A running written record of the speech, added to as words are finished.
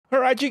All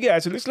right, you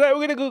guys. So looks like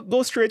we're gonna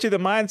go straight to the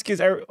mines, because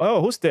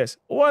oh, who's this?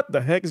 What the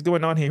heck is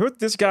going on here? Who's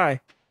this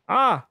guy?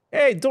 Ah,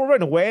 hey, don't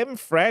run away, my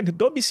friend.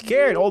 Don't be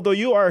scared, although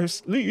you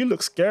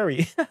look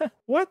scary.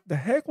 What the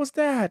heck was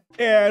that?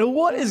 And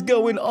what is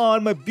going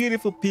on, my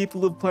beautiful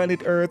people of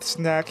planet Earth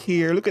snack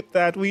here? Look at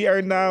that. We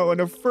are now on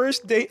the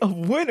first day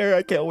of winter.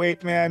 I can't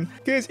wait, man.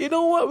 Because you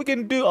know what? We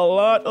can do a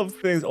lot of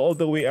things,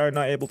 although we are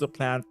not able to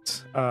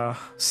plant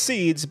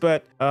seeds.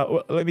 But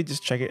let me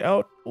just check it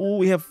out. Oh,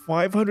 we have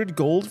 500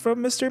 gold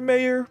from Mr.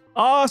 Mayor.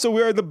 Ah, so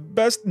we are the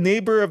best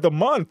neighbor of the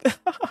month.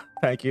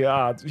 Thank you.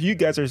 Ah, you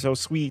guys are so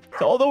sweet.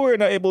 So although we're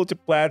not able to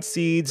plant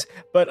seeds,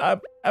 but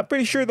I'm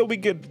pretty sure that we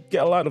could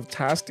get a lot of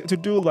tasks to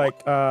do,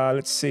 like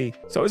let's see.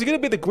 So it's gonna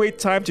be the great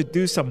time to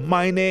do some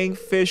mining,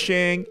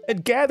 fishing,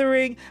 and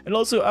gathering, and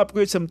also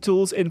upgrade some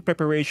tools in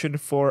preparation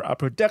for a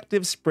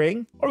productive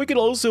spring. Or we can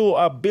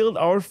also build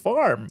our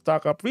farm,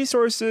 stock up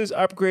resources,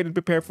 upgrade and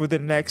prepare for the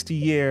next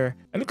year.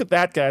 And look at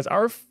that, guys.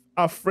 Our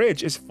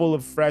fridge is full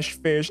of fresh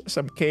fish,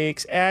 some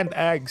cakes, and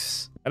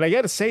eggs. And I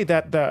gotta say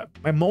that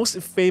my most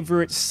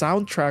favorite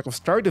soundtrack of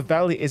Stardew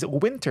Valley is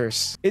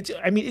Winters. It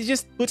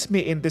just puts me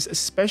in this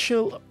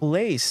special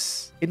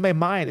place in my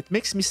mind. It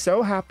makes me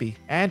so happy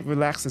and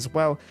relaxed as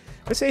well.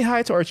 Let's say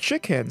hi to our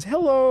chickens.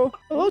 Hello.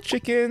 Hello,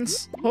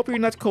 chickens. Hope you're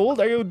not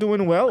cold. Are you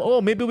doing well? Oh,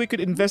 maybe we could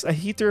invest a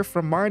heater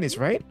from Marnie's,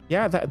 right?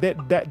 Yeah,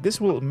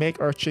 this will make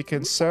our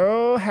chickens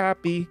so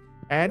happy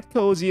and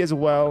cozy as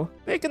well.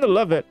 They're gonna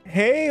love it.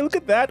 Hey, look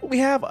at that. We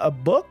have a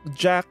book.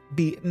 Jack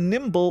be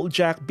nimble,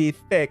 Jack be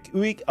thick.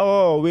 We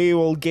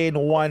will gain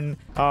one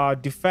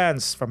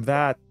defense from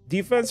that.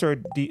 Defense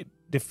or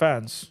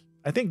defense?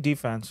 I think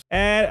defense.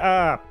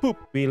 And poop.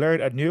 We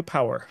learned a new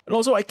power. And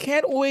also, I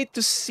can't wait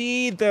to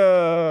see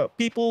the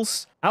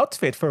people's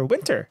outfit for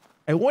winter.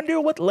 I wonder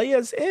what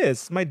Leia's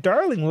is. My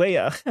darling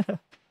Leia.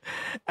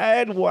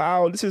 And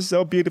wow, this is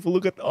so beautiful.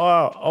 Look at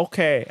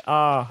okay.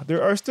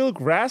 There are still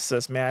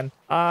grasses, man.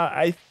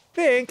 I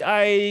think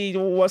I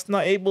was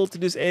not able to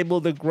disable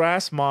the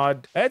grass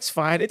mod. That's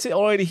fine. It's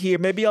already here.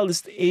 Maybe I'll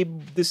just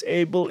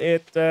disable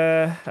it.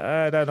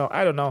 I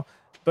don't know.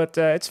 But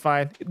it's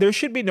fine. There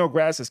should be no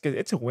grasses because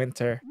it's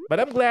winter. But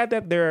I'm glad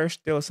that there are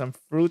still some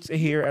fruits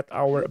here at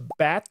our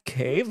bat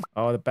cave.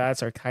 Oh, the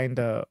bats are kind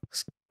of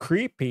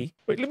creepy.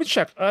 Wait, let me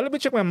check. Let me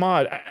check my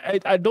mod.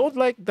 I don't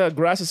like the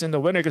grasses in the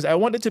winter because I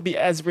want it to be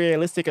as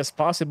realistic as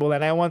possible,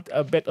 and I want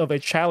a bit of a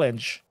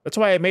challenge. That's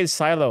why I made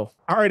silo.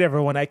 All right,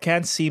 everyone. I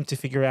can't seem to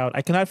figure out.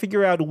 I cannot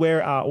figure out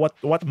where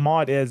what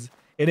mod is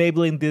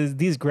enabling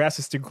these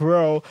grasses to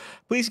grow.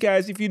 Please,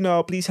 guys, if you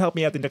know, please help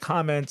me out in the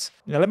comments.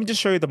 Now, let me just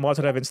show you the mods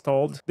that I've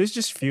installed. There's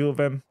just few of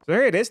them. So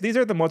here it is. These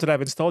are the mods that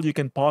I've installed. You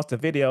can pause the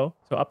video.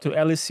 So up to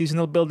Ellie's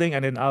seasonal building,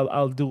 and then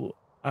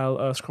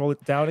I'll scroll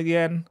it down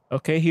again.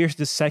 Okay, here's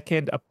the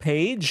second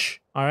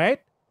page. All right,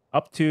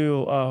 up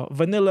to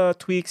vanilla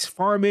tweaks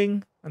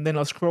farming, and then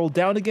I'll scroll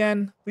down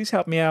again. Please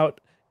help me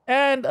out,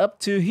 and up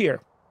to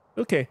here.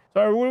 Okay,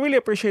 so I would really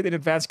appreciate in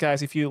advance,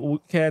 guys, if you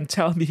can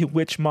tell me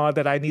which mod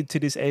that I need to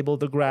disable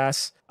the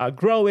grass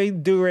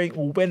growing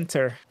during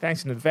winter.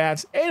 Thanks in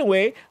advance.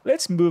 Anyway,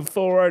 let's move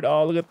forward.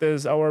 Oh, look at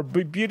this. Our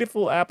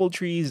beautiful apple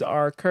trees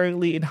are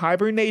currently in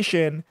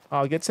hibernation.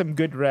 I'll get some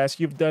good rest.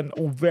 You've done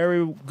a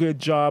very good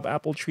job,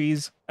 apple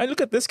trees. And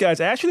look at this,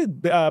 guys. I actually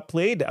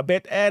played a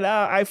bit, and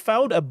I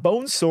found a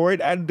bone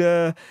sword. And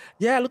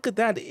yeah, look at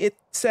that. It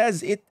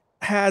says it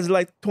has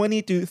like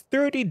 20 to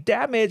 30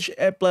 damage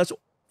and plus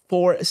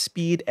 4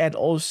 speed and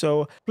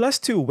also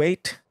 +2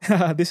 weight.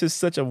 This is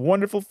such a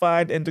wonderful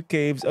find in the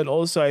caves, and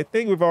also I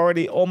think we've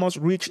already almost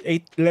reached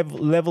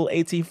level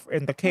 80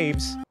 in the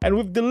caves, and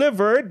we've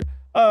delivered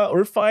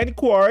refined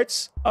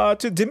quartz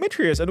to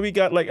Demetrius, and we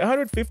got like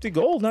 150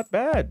 gold. Not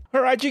bad. All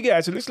right, you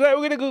guys. So it looks like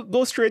we're gonna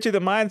go straight to the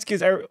mines,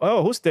 because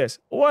oh, who's this?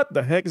 What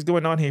the heck is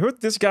going on here? Who's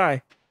this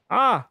guy?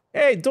 Ah,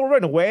 hey, don't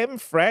run away, my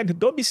friend.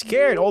 Don't be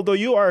scared, although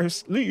you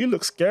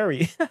look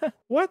scary.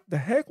 What the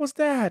heck was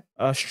that?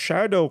 A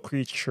shadow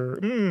creature.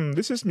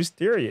 This is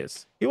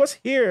mysterious. He was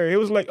here. He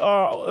was like,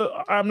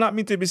 oh, I'm not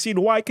meant to be seen.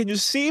 Why can you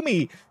see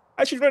me?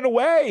 I should run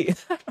away.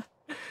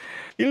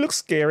 He looks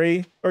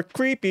scary or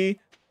creepy,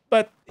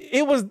 but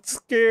he was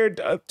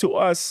scared to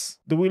us.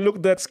 Do we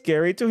look that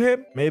scary to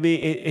him? Maybe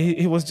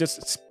he was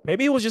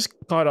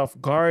just caught off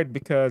guard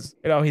because,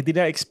 you know, he did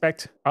not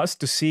expect us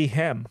to see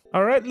him.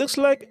 All right, looks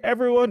like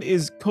everyone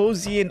is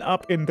cozying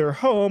up in their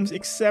homes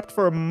except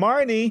for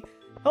Marnie.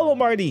 Hello,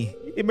 Marnie.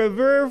 In my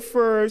very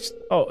first...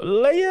 Oh,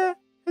 Leia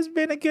has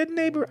been a good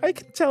neighbor. I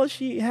can tell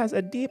she has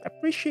a deep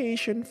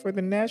appreciation for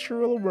the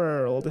natural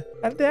world.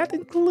 And that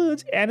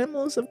includes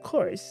animals, of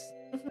course.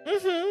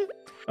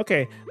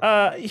 Okay,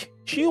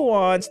 she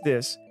wants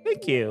this.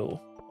 Thank you.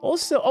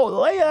 Also, oh,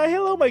 Leia,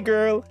 hello, my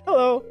girl.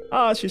 Hello.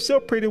 Ah, she's so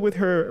pretty with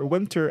her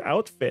winter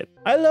outfit.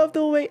 I love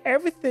the way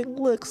everything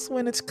looks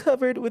when it's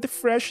covered with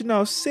fresh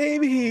snow.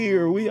 Same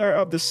here. We are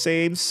of the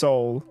same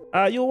soul.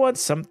 You want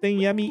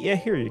something yummy? Yeah,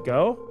 here you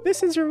go.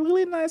 This is a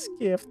really nice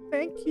gift.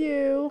 Thank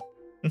you.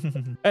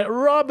 And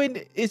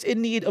Robin is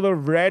in need of a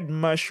red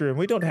mushroom.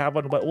 We don't have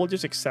one, but we'll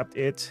just accept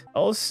it.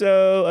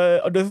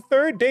 Also, on the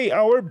third day,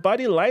 our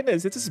buddy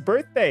Linus, it's his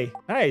birthday.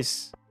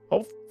 Nice.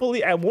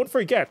 Hopefully, I won't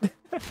forget.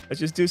 Let's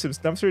just do some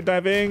dumpster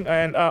diving.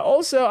 And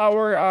also,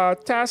 our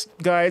task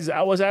guides,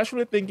 I was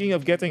actually thinking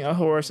of getting a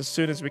horse as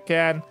soon as we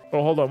can.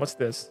 Oh, hold on. What's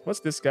this? What's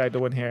this guy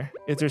doing here?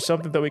 Is there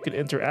something that we could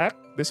interact?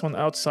 This one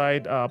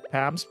outside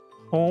Pam's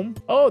home.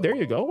 Oh, there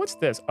you go. What's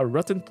this? A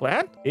rotten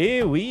plant?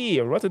 Wee,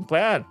 a rotten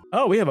plant.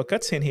 Oh, we have a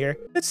cutscene here.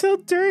 It's so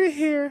dirty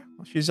here.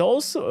 She's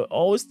also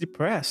always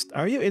depressed.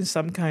 Are you in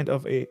some kind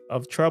of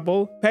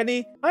trouble?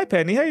 Penny? Hi,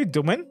 Penny. How you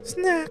doing?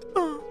 Snack.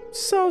 Oh,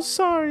 so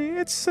sorry.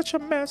 It's such a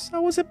mess. I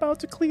was about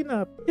to clean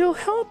up. You'll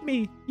help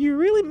me. You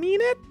really mean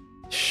it?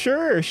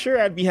 Sure,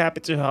 I'd be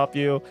happy to help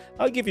you.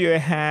 I'll give you a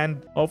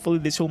hand. Hopefully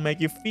this will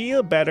make you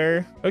feel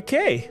better.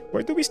 Okay,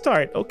 where do we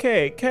start?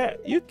 Okay,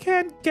 you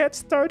can get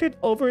started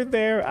over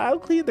there. I'll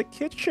clean the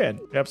kitchen.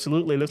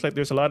 Absolutely, looks like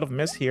there's a lot of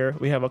mess here.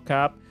 We have a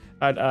cup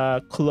and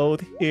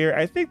clothes here.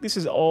 I think this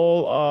is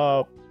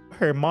all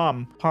her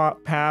mom,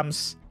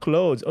 Pam's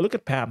clothes. Oh, look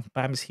at Pam.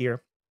 Pam is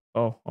here.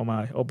 Oh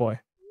my, oh boy.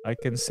 I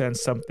can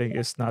sense something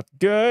is not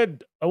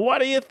good. What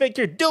do you think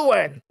you're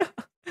doing?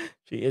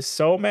 She is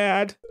so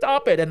mad.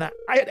 Stop it. And I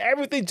had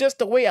everything just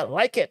the way I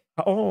like it.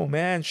 Oh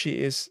man, she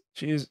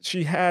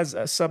has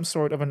some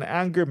sort of an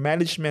anger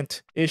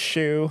management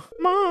issue.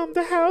 Mom,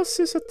 the house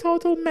is a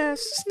total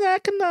mess.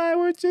 Snack and I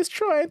were just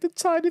trying to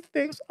tidy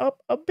things up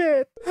a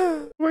bit.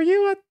 Were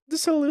you at the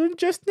saloon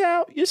just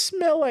now? You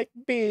smell like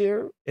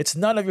beer. It's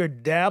none of your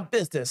damn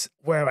business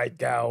where I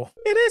go.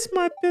 It is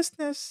my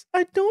business.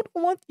 I don't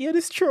want you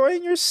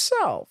destroying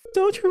yourself.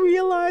 Don't you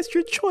realize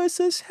your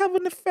choices have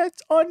an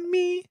effect on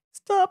me?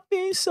 Stop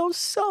being so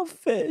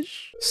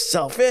selfish.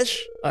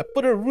 Selfish? I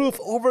put a roof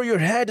over your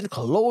head and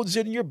clothes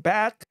in your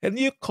back, and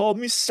you call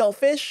me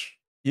selfish?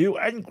 You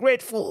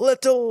ungrateful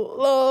little...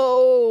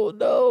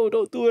 No,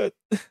 don't do it.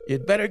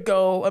 You'd better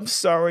go. I'm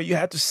sorry you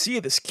had to see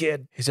this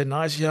kid. He's a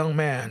nice young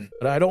man,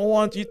 but I don't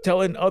want you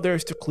telling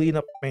others to clean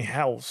up my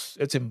house.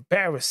 It's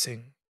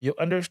embarrassing. You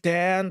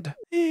understand?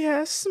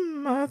 Yes,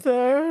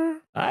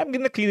 mother. I'm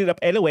gonna clean it up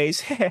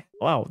anyways.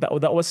 Wow, that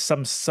was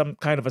some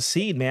kind of a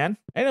scene, man.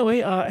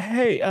 Anyway,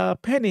 hey,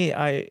 Penny,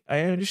 I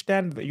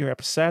understand that you're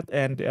upset,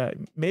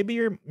 and maybe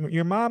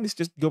your mom is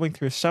just going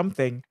through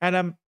something,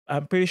 and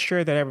I'm pretty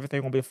sure that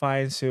everything will be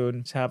fine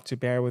soon. Just have to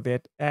bear with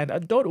it.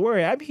 And don't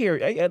worry, I'm here.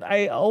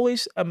 I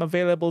always am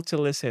available to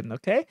listen,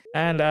 okay?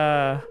 And,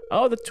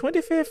 the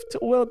 25th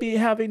we'll be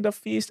having the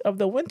Feast of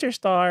the Winter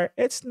Star.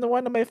 It's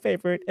one of my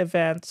favorite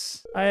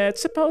events.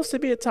 It's supposed to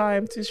be a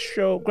time to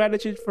show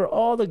gratitude for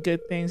all the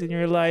good things in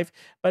your life.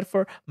 But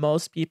for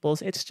most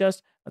people's, it's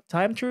just a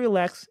time to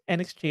relax and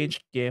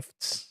exchange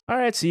gifts. All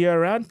right, see you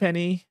around,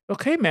 Penny.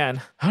 Okay,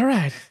 man. All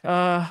right.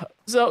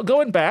 So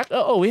going back,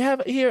 we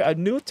have here a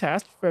new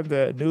task from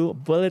the new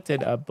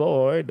bulletin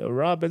board,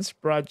 Robin's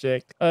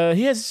project.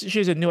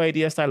 She's a new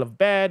idea style of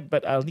bed,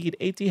 but I'll need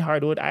 80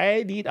 hardwood.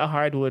 I need a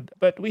hardwood,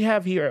 but we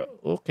have here.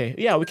 Okay,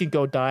 yeah, we can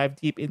go dive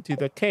deep into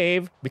the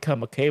cave,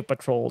 become a cave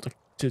patrol to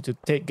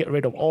get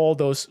rid of all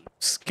those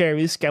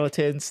scary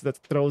skeletons that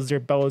throws their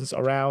bones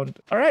around.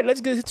 All right, let's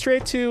get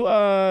straight to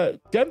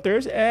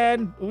Gunther's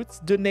and let's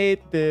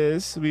donate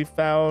this. We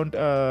found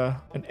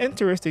an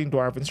interesting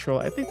dwarven scroll.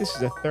 I think this is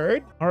the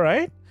third. All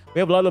right. We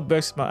have a lot of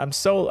books.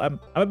 I'm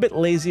a bit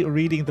lazy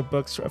reading the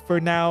books. For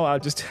now, I'll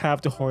just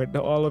have to hoard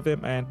all of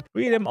them and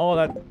read them all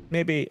at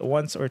maybe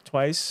once or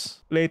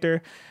twice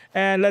later.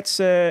 And let's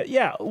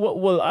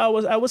well, I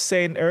was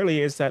saying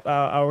earlier is that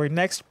our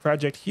next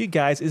project, you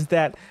guys, is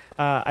that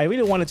I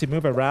really wanted to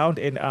move around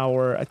in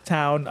our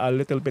town a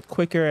little bit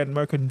quicker and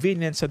more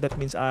convenient. So that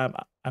means I'm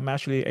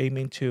actually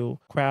aiming to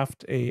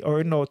craft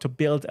to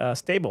build a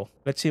stable.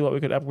 Let's see what we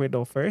could upgrade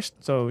though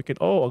first. So we could,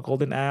 a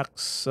golden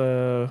axe.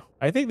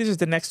 I think this is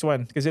the next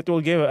one because it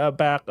will give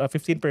back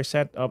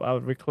 15% of our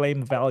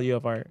reclaim value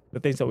of the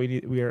things that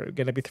we are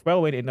going to be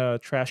throwing in a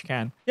trash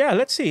can. Yeah,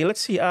 let's see.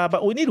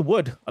 But we need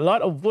wood, a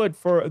lot of wood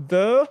for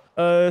the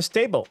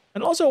stable.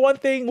 And also one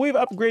thing, we've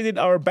upgraded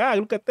our bag.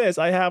 Look at this.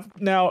 I have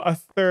now a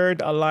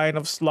third line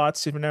of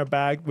slots in our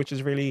bag, which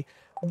is really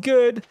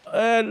good.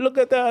 Look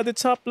at the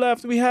top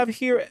left. We have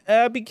here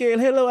Abigail.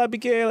 Hello,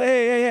 Abigail.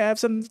 Hey, I have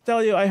something to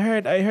tell you. I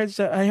heard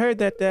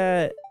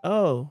that.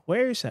 Oh,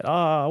 where is that?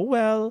 Oh,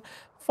 well,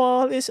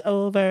 fall is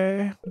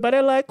over, but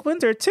I like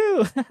winter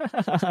too.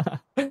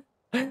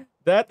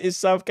 That is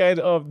some kind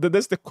of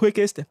that's the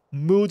quickest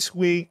mood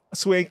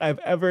swing I've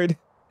ever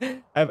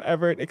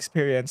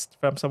experienced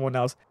from someone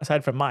else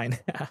aside from mine.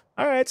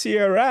 All right, see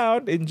you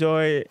around.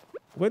 Enjoy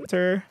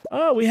winter.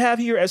 Oh, we have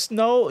here a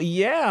snow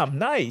yam.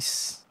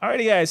 Nice.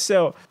 Alrighty, guys.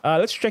 So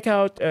let's check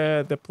out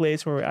the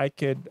place where I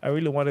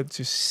really wanted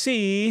to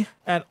see.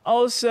 And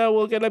also,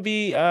 we're gonna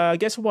be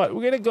guess what?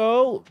 We're gonna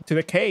go to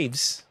the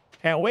caves.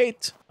 Can't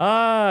wait.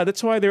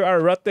 That's why there are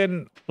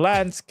rotten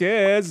plants,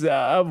 kids,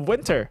 of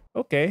winter.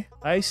 Okay,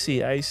 I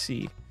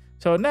see.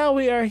 So now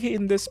we are here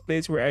in this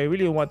place where I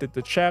really wanted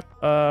to check.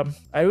 I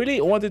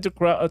really wanted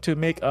to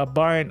make a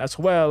barn as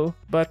well,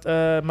 but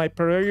my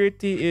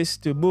priority is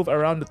to move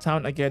around the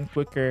town again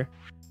quicker.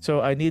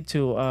 So I need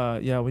to,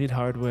 yeah, we need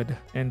hardwood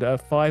and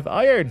 5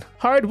 iron.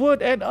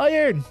 Hardwood and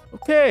iron.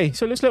 Okay,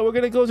 so looks like we're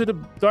gonna go to the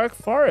dark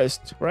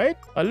forest, right?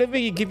 Let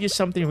me give you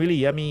something really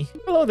yummy.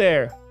 Hello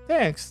there.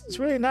 Thanks, it's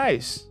really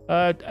nice.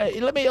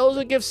 Let me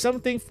also give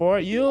something for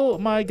you,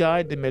 my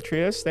guy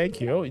Demetrius.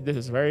 Thank you. This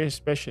is very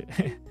special.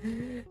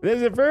 This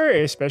is a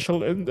very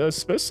special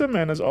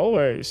specimen as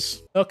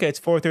always. Okay, it's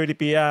 4:30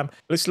 p.m.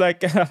 Looks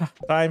like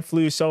time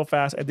flew so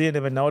fast. I didn't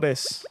even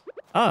notice.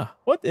 Ah,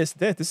 what is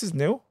this? This is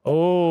new.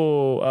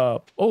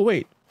 Oh, oh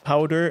wait.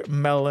 Powder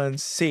melon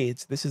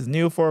seeds. This is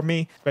new for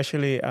me,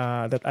 especially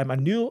that I'm a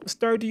new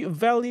Stardew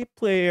Valley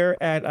player,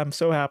 and I'm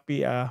so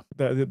happy.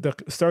 The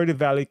Stardew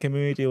Valley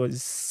community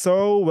was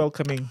so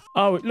welcoming.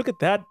 Oh, look at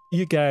that,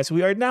 you guys!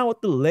 We are now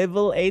at the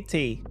level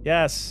 80.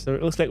 Yes, so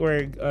it looks like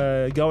we're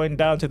going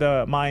down to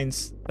the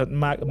mines, the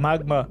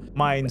magma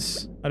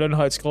mines. I don't know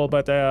how it's called,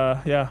 but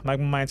yeah,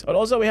 magma mines. But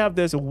also we have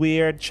this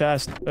weird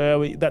chest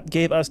that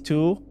gave us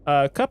 2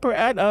 copper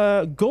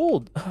and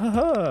gold.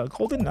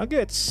 Golden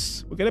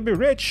nuggets. We're gonna be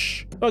rich.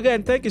 So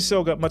again, thank you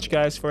so much,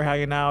 guys, for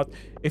hanging out.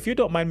 If you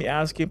don't mind me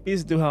asking,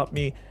 please do help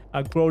me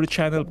grow the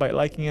channel by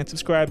liking and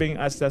subscribing,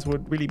 as that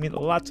would really mean a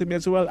lot to me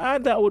as well,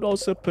 and that would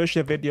also push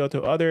the video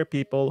to other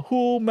people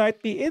who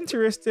might be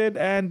interested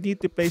and need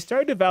to play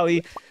Stardew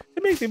Valley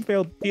to make them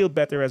feel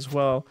better as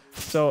well.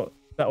 So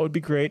that would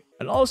be great.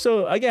 And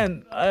also,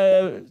 again,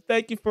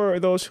 thank you for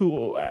those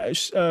who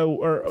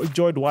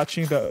enjoyed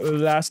watching the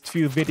last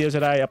few videos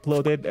that I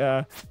uploaded.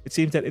 It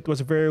seems that it was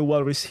very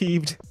well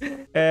received.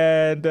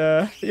 And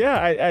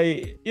yeah,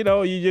 I you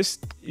know,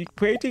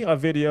 creating a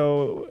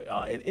video,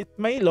 it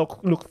may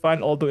look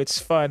fun, although it's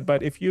fun.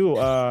 But if you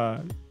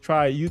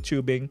try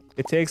YouTubing,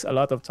 it takes a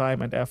lot of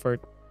time and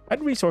effort.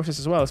 And resources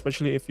as well,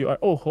 especially if you are...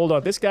 Oh, hold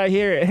on. This guy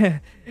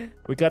here,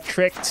 we got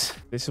tricked.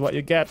 This is what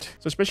you get.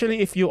 So especially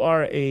if you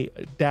are a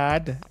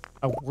dad,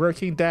 a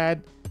working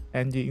dad,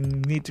 and you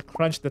need to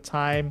crunch the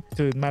time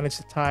to manage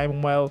the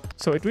time well.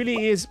 So it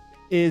really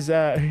is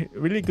a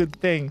really good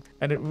thing,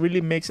 and it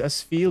really makes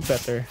us feel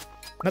better.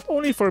 Not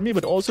only for me,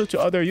 but also to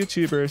other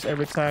YouTubers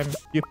every time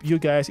you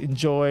guys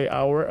enjoy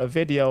our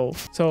video.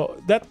 So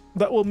that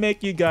will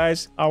make you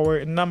guys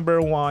our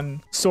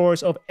 #1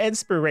 source of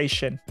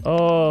inspiration.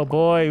 Oh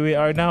boy, we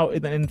are now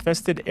in an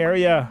infested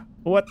area.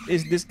 What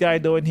is this guy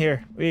doing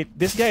here? Wait,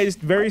 this guy is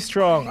very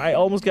strong. I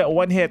almost got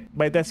 1 hit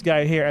by this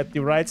guy here at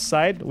the right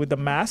side with the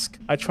mask.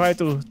 I tried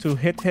to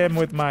hit him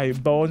with my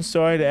bone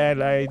sword,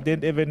 and I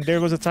didn't even... There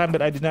was a time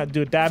that I did not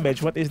do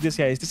damage. What is this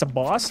guy? Is this a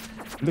boss?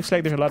 It looks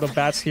like there's a lot of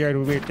bats here,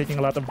 and we're taking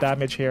a lot of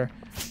damage here.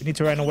 We need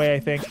to run away, I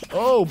think.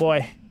 Oh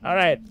boy. All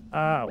right.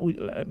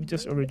 Let me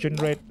just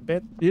regenerate a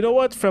bit. You know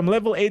what? From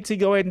level 80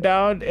 going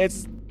down,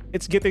 it's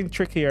getting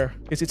trickier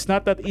because it's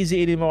not that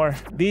easy anymore.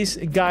 These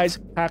guys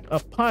pack a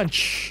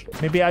punch.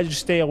 Maybe I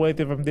just stay away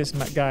from this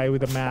guy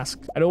with a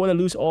mask. I don't want to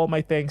lose all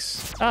my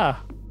things.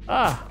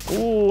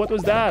 Ooh, what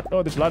was that?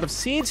 Oh, there's a lot of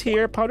seeds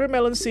here. Powder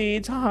melon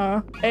seeds.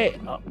 Hey,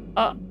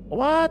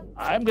 what?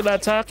 I'm gonna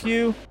attack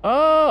you.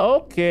 Oh,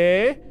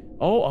 okay.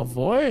 Oh, a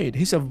void.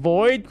 He's a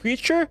void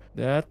creature?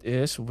 That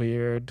is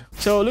weird.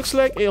 So it looks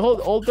like,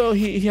 although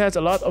he has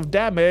a lot of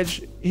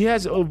damage, he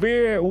has a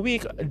very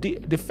weak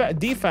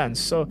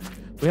defense. So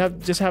we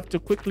just have to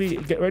quickly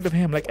get rid of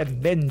him like a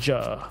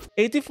ninja.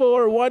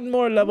 84, 1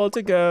 more level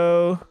to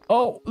go.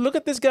 Oh, look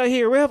at this guy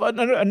here. We have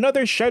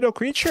another shadow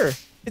creature.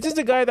 Is this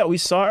the guy that we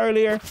saw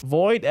earlier?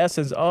 Void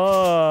Essence.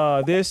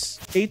 Oh, this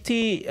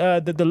 80,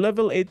 the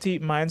level 80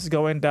 mines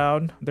going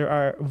down. There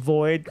are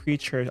void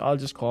creatures. I'll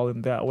just call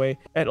them that way.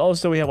 And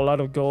also we have a lot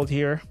of gold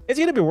here. It's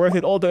gonna be worth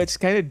it, although it's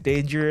kind of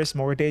dangerous,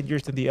 more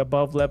dangerous than the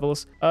above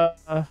levels.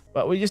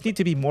 But we just need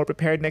to be more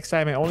prepared next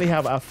time. I only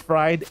have a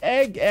fried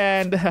egg,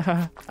 and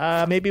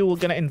maybe we're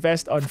gonna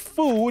invest on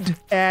food.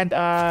 And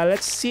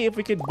let's see if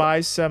we can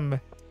buy some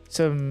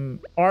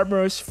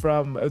armors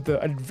from the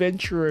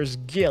Adventurers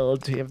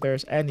Guild, if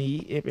there's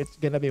any, if it's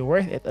gonna be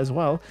worth it as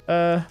well.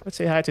 Let's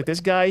say hi to this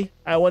guy.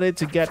 I wanted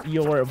to get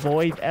your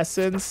void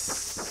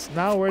essence.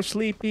 Now we're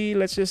sleepy.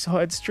 Let's just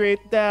head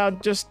straight down.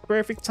 Just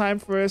perfect time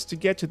for us to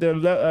get to the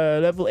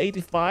level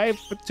 85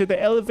 to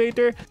the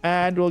elevator,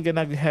 and we're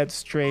gonna head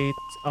straight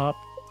up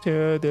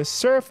to the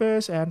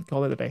surface and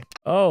call it a day.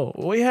 Oh,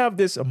 we have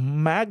this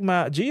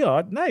magma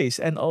geode. Nice.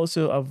 And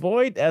also a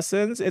void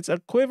essence. It's a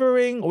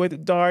quivering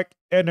with dark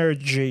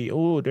energy.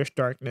 Oh, there's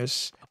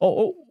darkness.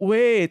 Oh,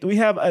 wait. We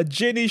have a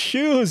Ginny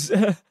shoes.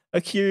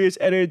 A curious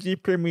energy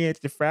permeates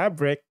the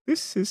fabric.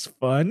 This is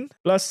fun.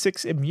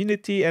 +6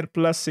 immunity and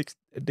 +6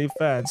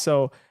 defense.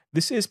 So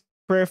this is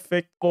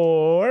perfect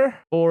for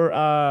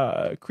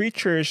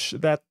creatures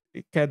that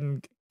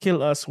can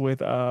kill us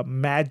with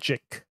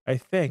magic. I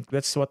think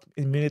that's what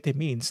immunity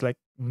means, like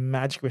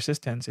magic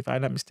resistance, if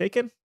I'm not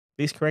mistaken.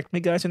 Please correct me,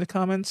 guys, in the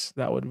comments.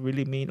 That would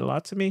really mean a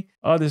lot to me.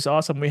 Oh, this is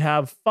awesome. We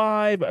have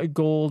 5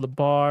 gold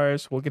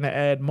bars. We're gonna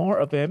add more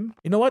of them.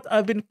 You know what?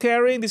 I've been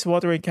carrying this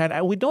watering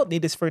can. We don't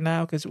need this for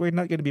now because we're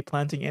not gonna be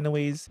planting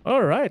anyways.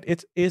 All right,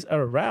 it is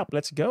a wrap.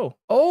 Let's go.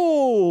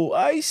 Oh,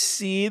 I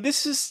see.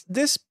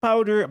 This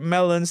powder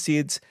melon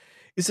seeds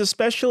is a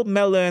special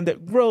melon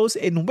that grows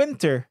in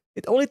winter.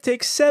 It only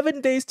takes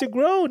 7 days to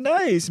grow.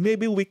 Nice.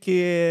 Maybe we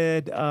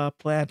could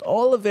plant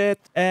all of it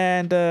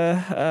and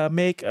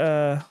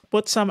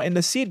put some in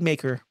the seed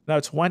maker. Now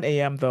it's 1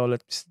 a.m. though.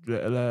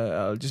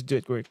 I'll just do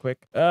it very quick.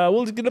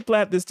 We're gonna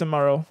plant this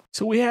tomorrow.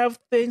 So we have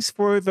things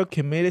for the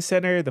community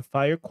center, the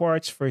fire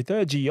quartz for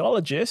the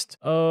geologist.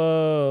 We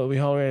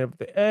already have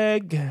the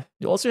egg.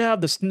 You also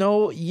have the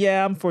snow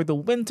yam for the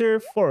winter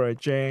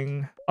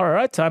foraging. All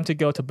right, time to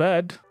go to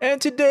bed. And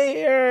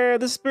today,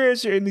 the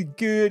spirits are in a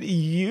good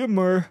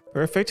humor.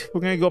 Perfect.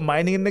 We're gonna go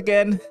mining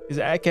again because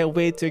I can't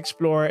wait to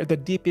explore the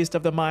deepest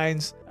of the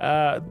mines.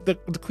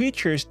 The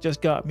creatures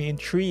just got me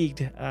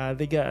intrigued.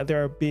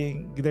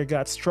 They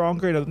got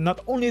stronger. Not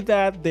only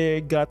that,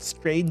 they got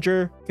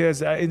stranger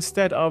because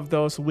instead of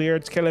those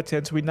weird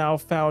skeletons, we now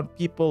found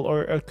people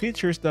or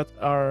creatures that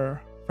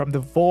are from the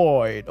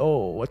void.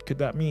 Oh, what could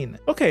that mean?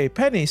 Okay,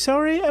 Penny,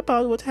 sorry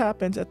about what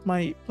happened at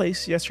my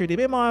place yesterday.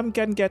 My mom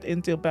can get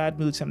into a bad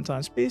mood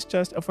sometimes. Please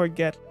just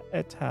forget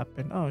it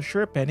happened. Oh,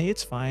 sure, Penny,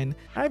 it's fine.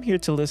 I'm here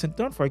to listen.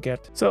 Don't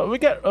forget. So we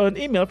got an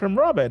email from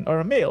Robin, or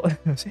a mail.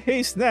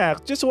 Hey,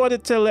 Snack, just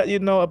wanted to let you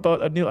know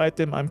about a new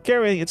item I'm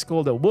carrying. It's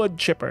called a wood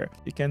chipper.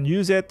 You can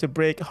use it to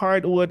break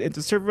hardwood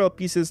into several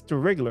pieces to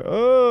regular.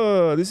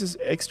 Oh, this is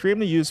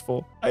extremely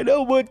useful. I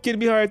know wood can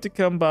be hard to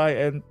come by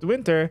in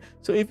winter,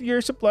 so if your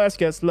supplies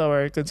gets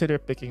lower, consider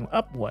picking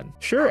up one.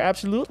 Sure,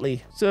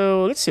 absolutely.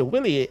 So let's see,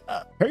 Willie.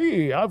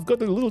 Hey, I've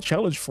got a little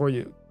challenge for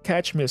you.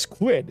 Catch me a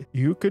squid.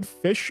 You could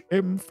fish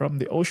him from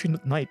the ocean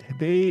at night.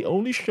 They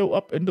only show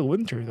up in the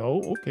winter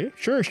though. Okay,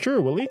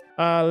 sure, Willie.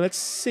 Let's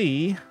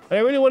see. I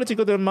really wanted to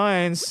go to the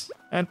mines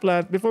and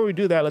plant. Before we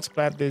do that, let's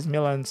plant these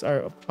melons,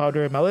 our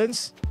powder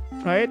melons.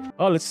 Right?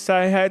 Oh, let's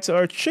say hi to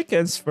our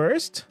chickens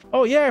first.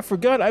 Oh yeah, I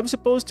forgot. I'm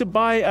supposed to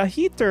buy a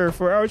heater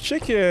for our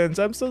chickens.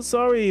 I'm so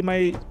sorry,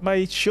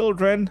 my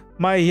children,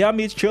 my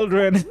yummy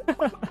children.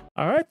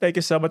 All right, thank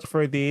you so much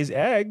for these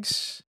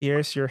eggs.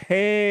 Here's your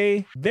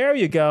hay. There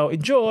you go.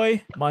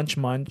 Enjoy. Munch,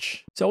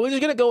 munch. So we're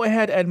just gonna go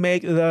ahead and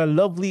make the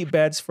lovely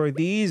beds for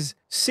these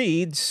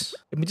seeds.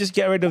 Let me just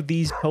get rid of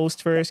these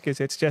posts first because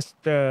it's just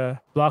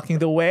blocking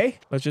the way.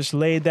 Let's just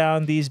lay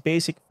down these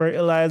basic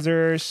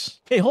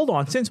fertilizers. Hey, hold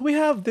on. Since we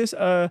have this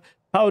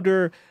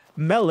powder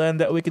melon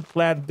that we could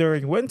plant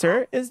during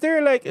winter, is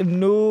there like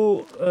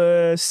new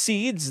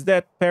seeds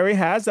that Perry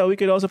has that we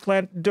could also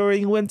plant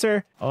during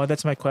winter? Oh,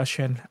 that's my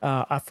question.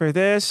 After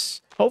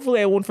this,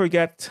 hopefully I won't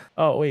forget.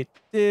 Oh, wait.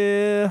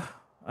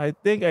 I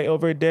think I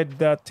overdid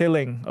the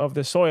tilling of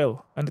the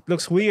soil and it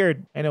looks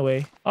weird.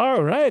 Anyway,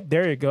 all right,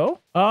 there you go.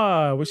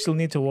 We still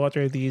need to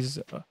water these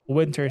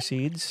winter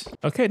seeds.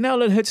 Okay, now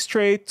let's head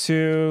straight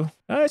to...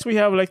 Nice, we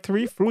have like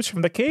 3 fruits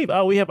from the cave.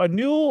 We have a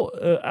new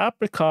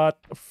apricot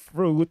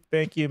fruit.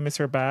 Thank you,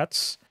 Mr.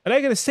 Bats. And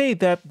I gotta say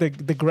that the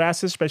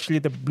grass, especially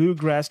the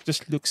bluegrass,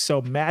 just looks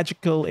so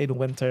magical in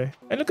winter.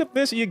 And look at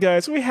this, you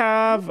guys. We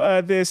have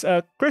this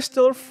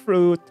crystal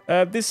fruit.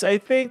 I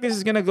think this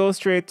is gonna go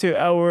straight to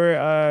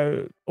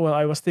our... well,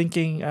 I was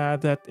thinking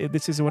that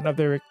this is one of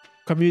the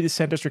community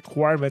center's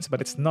requirements,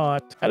 but it's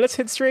not. Let's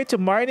head straight to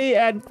Marnie,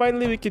 and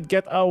finally we could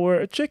get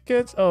our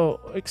chickens. Oh,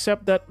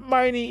 except that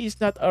Marnie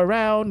is not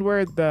around.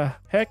 Where the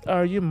heck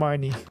are you,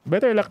 Marnie?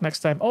 Better luck next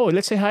time. Oh,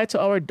 let's say hi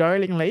to our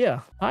darling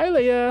Leia. Hi,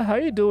 Leia. How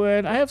you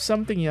doing? I have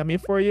something yummy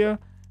for you.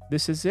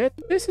 This is it.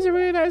 This is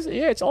really nice.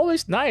 Yeah, it's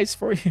always nice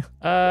for you.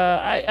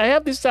 I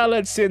have this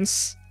salad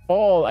since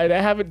fall and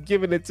I haven't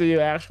given it to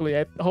you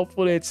actually.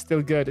 Hopefully it's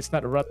still good. It's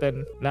not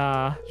rotten.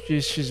 Nah,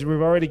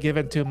 we've already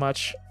given too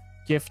much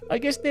gift. I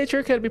guess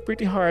nature can be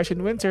pretty harsh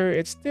in winter.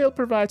 It still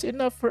provides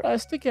enough for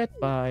us to get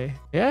by.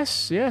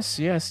 Yes,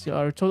 you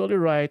are totally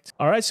right.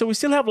 All right, so we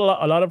still have a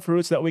lot of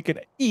fruits that we can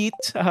eat.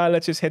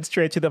 Let's just head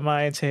straight to the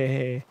mines.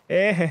 Hey.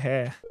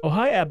 Oh,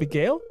 hi,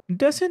 Abigail.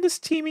 Doesn't the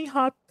steaming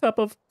hot cup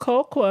of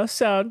cocoa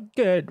sound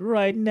good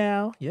right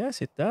now?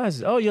 Yes, it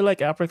does. Oh, you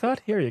like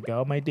apricot? Here you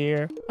go, my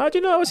dear. How'd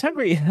you know I was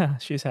hungry?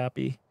 She's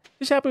happy.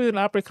 She's happy with an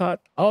apricot.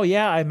 Oh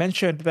yeah, I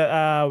mentioned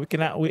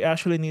that we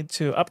actually need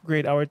to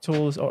upgrade our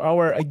tools or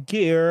our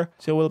gear,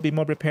 so we'll be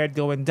more prepared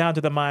going down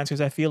to the mines because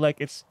I feel like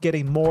it's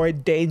getting more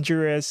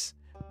dangerous.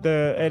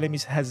 The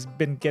enemies has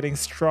been getting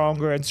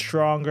stronger and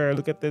stronger.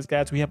 Look at this,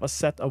 guys. We have a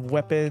set of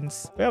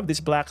weapons. We have this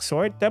black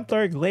sword,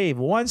 Templar glaive.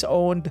 Once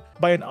owned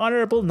by an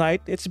honorable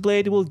knight, its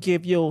blade will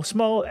give you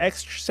small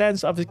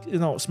sense of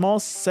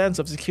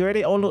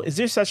security. Oh no, is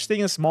there such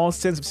thing as small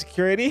sense of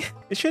security?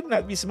 It should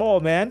not be small,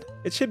 man.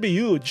 It should be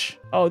huge.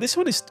 Oh, this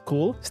one is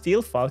cool.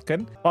 Steel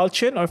falchion.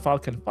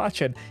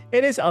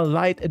 It is a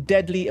light,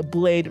 deadly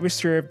blade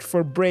reserved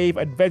for brave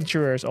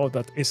adventurers. Oh,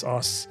 that is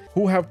us,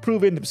 who have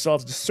proven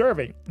themselves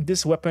deserving.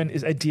 This weapon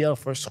is ideal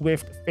for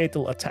swift,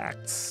 fatal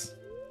attacks.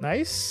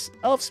 Nice.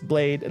 Elf's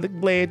blade. The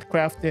blade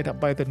crafted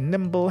by the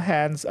nimble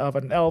hands of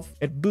an elf.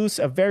 It boosts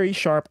a very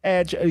sharp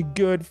edge,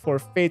 good for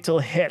fatal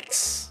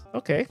hits.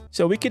 Okay,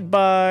 so we could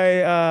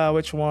buy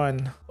which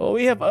one? Oh,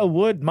 we have a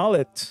wood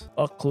mallet,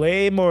 a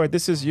claymore.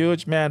 This is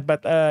huge, man,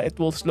 but it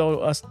will slow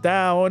us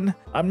down.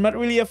 I'm not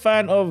really a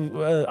fan of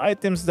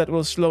items that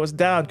will slow us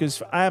down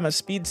because I am a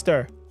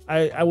speedster.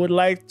 I would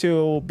like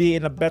to be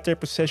in a better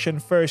position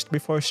first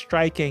before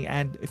striking,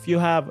 and if you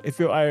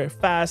are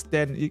fast,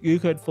 then you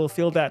could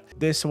fulfill that.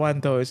 This one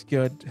though is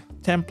good.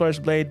 Templar's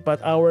blade,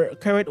 but our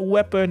current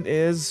weapon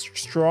is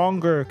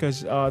stronger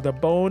because the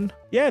bone.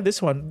 Yeah,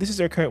 this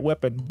is our current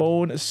weapon,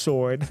 bone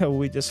sword.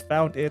 We just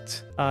found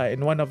it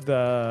in one of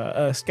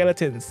the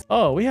skeletons.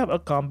 Oh, we have a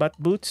combat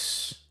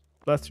boots.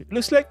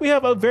 Looks like we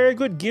have a very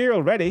good gear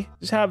already.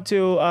 Just have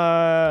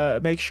to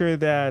make sure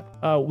that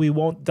we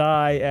won't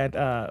die, and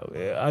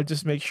I'll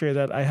just make sure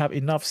that I have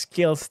enough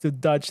skills to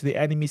dodge the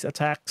enemy's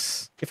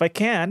attacks if I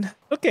can.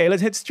 Okay,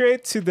 let's head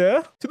straight to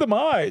the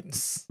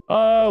mines.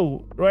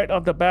 Oh, right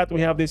off the bat we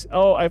have this.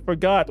 Oh, I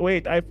forgot.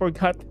 Wait, I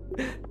forgot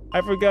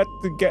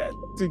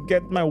to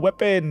get my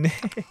weapon.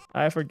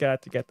 I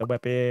forgot to get the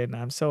weapon.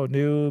 I'm so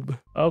noob.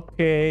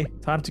 Okay,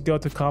 time to go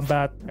to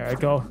combat. There I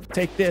go.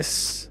 Take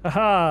this.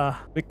 Haha.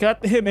 We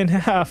cut him in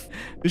half.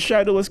 The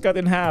shadow was cut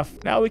in half.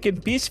 Now we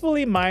can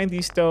peacefully mine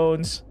these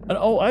stones. And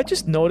oh, I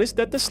just noticed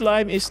that the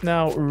slime is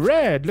now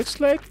red. Looks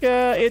like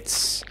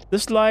the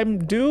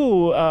slime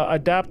do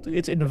adapt to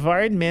its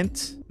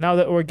environment. Now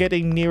that we're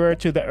getting nearer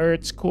to the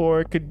Earth's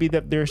core, could be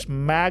that there's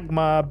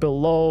magma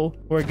below.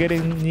 We're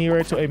getting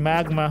nearer to a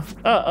magma.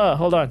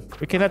 Hold on.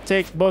 We cannot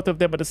take both of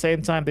them at the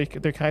same time.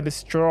 They're kind of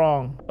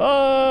strong.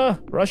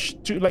 Rush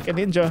to like a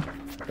ninja.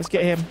 Let's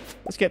get him.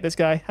 Let's get this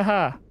guy.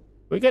 Haha.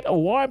 We get a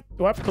warp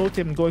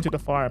totem going to the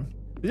farm.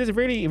 This is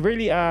really,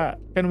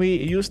 can we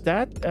use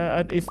that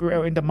if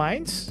we're in the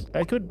mines?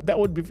 That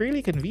would be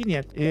really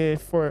convenient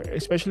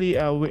especially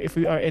if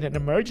we are in an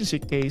emergency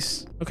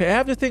case. Okay, I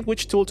have to think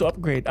which tool to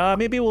upgrade.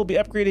 Maybe we'll be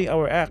upgrading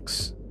our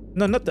axe.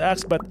 No, not the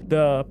axe, but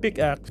the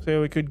pickaxe.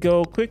 So we could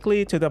go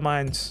quickly to the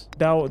mines,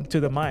 down to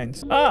the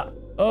mines.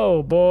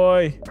 Oh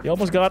boy, you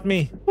almost got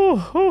me.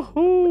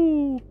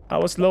 I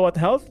was low at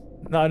health.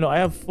 No, I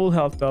have full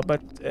health though.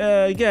 But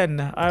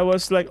again, I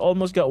was like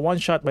almost got one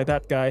shot by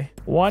that guy.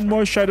 One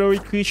more shadowy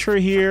creature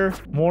here.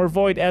 More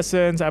void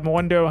essence. I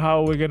wonder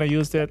how we're gonna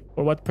use it,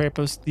 or what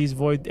purpose these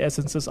void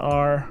essences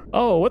are.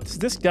 Oh, what's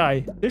this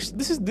guy?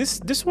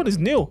 This one is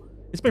new.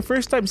 It's my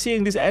first time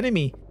seeing this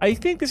enemy. I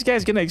think this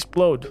guy's gonna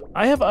explode.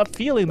 I have a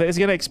feeling that it's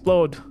gonna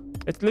explode.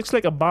 It looks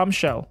like a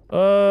bombshell.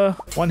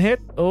 One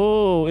hit.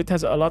 Oh, it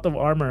has a lot of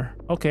armor.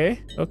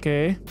 Okay.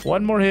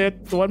 One more hit.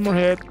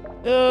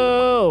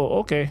 Oh,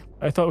 okay.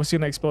 I thought it was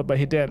gonna explode, but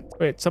he didn't.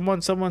 Wait,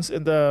 someone's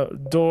in the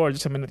door.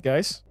 Just a minute,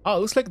 guys. Oh,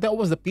 looks like that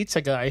was the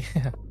pizza guy.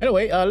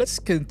 Anyway, let's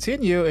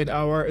continue in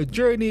our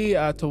journey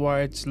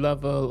towards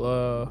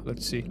level,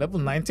 let's see, level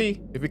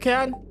 90. If we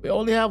can. We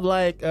only have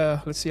like,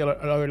 let's see,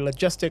 our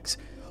logistics.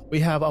 We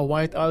have a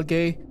white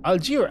algae.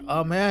 Algier.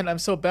 Oh man, I'm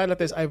so bad at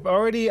this. I've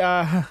already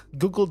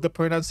googled the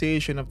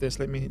pronunciation of this.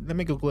 Let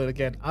me google it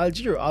again.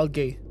 Algier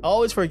algae. I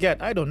always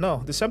forget. I don't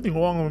know. There's something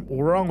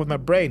wrong with my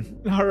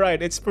brain. All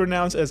right, it's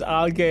pronounced as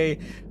algae.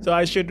 So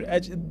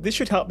this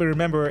should help me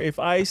remember. If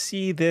I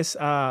see this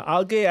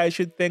algae, I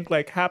should think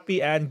like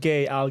happy and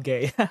gay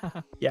algae.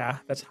 Yeah,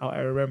 that's how I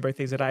remember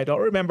things that I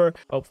don't remember.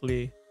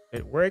 Hopefully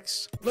it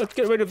works. Let's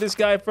get rid of this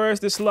guy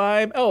first, this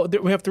slime. Oh,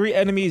 we have 3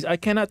 enemies. I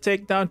cannot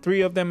take down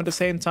 3 of them at the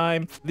same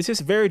time. This is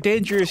very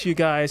dangerous, you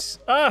guys.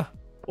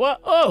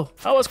 What? Oh,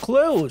 I was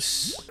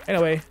close.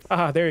 Anyway,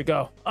 there you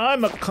go.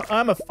 I'm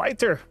a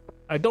fighter.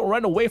 I don't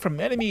run away from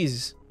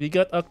enemies. We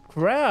got a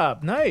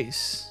crab.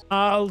 Nice.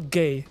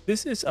 Algae.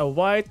 This is a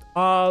white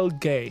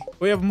algae.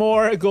 We have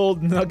more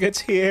gold nuggets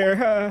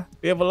here.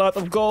 We have a lot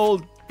of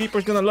gold.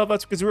 People's gonna love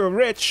us because we're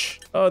rich.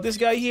 This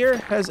guy here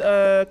has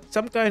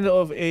some kind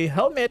of a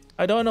helmet.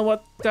 I don't know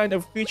what kind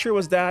of creature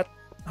was that.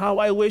 How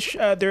I wish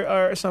there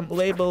are some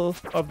label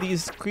of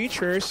these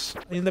creatures.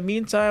 In the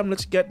meantime,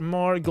 let's get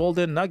more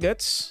golden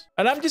nuggets.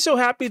 And I'm just so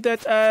happy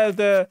that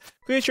the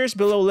creatures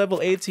below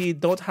level 80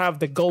 don't have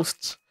the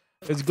ghosts.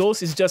 This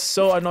ghost is just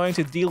so annoying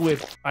to deal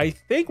with. I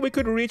think we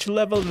could reach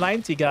level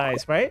 90,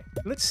 guys, right?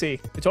 Let's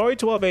see. It's already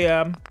 12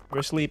 a.m.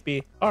 We're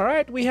sleepy. All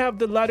right, we have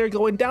the ladder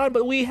going down,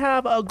 but we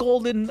have a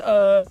golden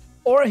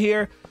ore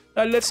here.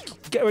 Let's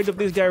get rid of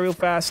this guy real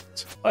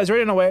fast. Oh, he's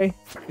running away.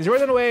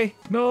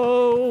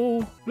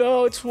 No,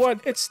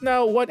 it's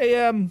now 1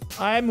 a.m.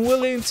 I'm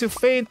willing to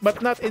faint,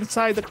 but not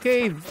inside the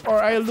cave,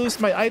 or I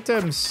lose my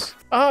items.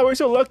 We're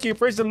so lucky.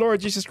 Praise the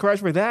Lord Jesus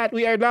Christ for that.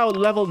 We are now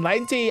level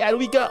 90, and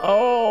we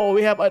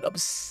have an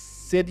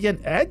obsidian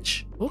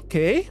edge.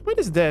 Okay, what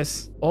is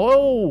this?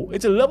 Oh,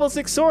 it's a level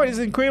 6 sword. It's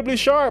incredibly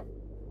sharp.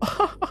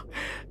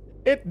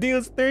 It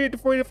deals 30 to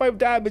 45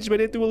 damage,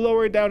 but it will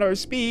lower down our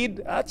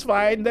speed. That's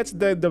fine. That's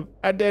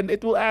and then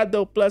it will add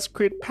the plus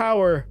crit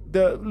power.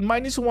 The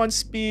 -1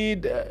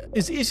 speed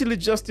is easily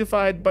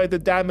justified by the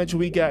damage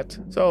we get.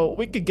 So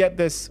we could get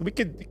this. We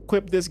could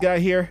equip this guy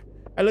here.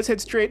 And let's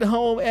head straight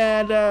home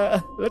and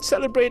let's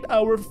celebrate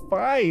our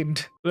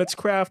find. Let's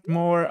craft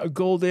more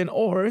golden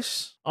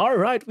ores. All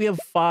right, we have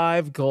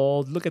 5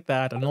 gold. Look at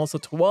that. And also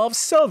 12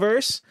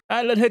 silvers.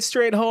 And let's head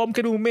straight home.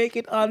 Can we make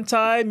it on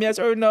time? Yes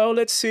or no?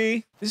 Let's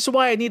see. This is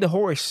why I need a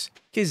horse.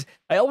 Because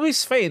I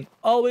always faint.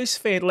 Always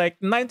faint. Like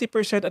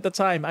 90% at the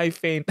time, I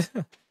faint.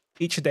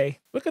 Each day.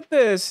 Look at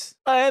this.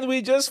 And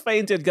we just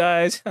fainted,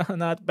 guys.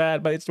 Not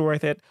bad, but it's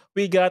worth it.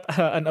 We got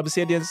an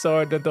obsidian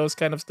sword and those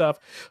kind of stuff.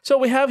 So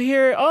we have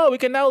here, oh, we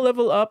can now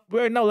level up.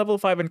 We're now level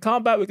 5 in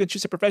combat. We can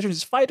choose a profession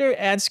as fighter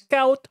and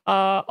scout.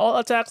 All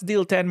attacks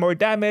deal 10 more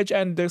damage,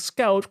 and the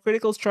scout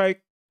critical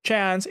strike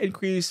chance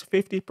increase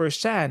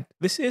 50%.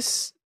 This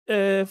is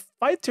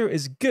fighter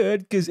is good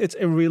because it's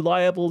a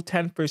reliable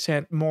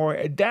 10%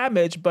 more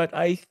damage, but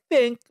I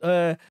think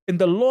in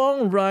the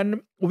long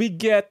run we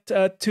get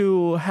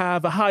to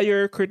have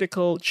higher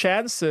critical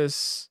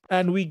chances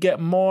and we get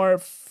more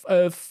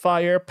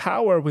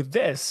firepower with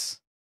this.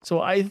 So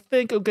I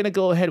think I'm gonna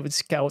go ahead with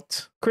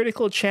Scout.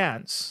 Critical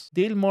chance.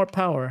 Deal more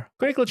power.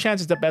 Critical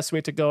chance is the best way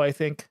to go, I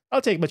think.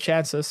 I'll take my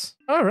chances.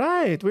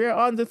 Alright, we are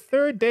on the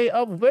 3rd day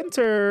of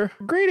winter.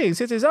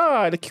 Greetings, it is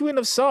I, the Queen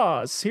of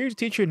Sauce. Here to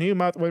teach you a new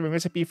mouth-watering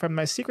recipe from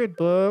my secret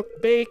book,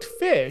 Baked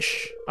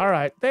Fish.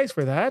 Alright, thanks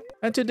for that.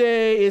 And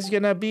today is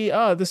gonna be,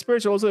 the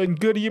spirits are also in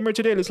good humor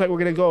today. Looks like we're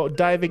gonna go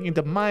diving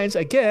into mines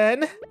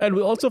again. And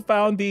we also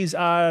found these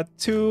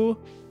 2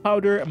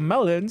 powder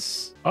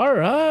melons. All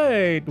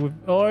right, we've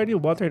already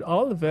watered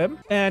all of them.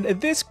 And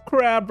this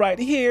crab right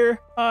here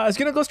is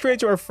gonna go straight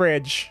to our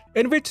fridge.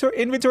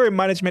 Inventory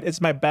management is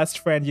my best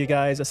friend, you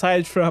guys,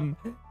 aside from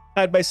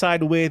side by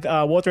side with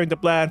watering the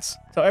plants.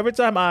 So every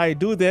time I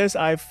do this,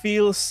 I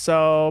feel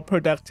so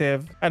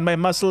productive and my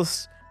muscle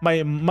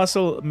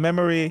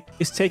memory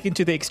is taken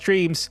to the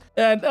extremes.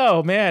 And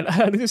oh man,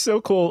 this is so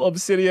cool.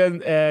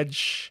 Obsidian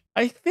edge.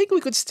 I think we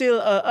could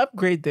still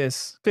upgrade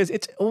this because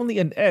it's only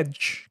an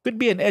edge. Could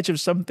be an edge of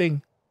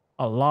something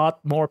a lot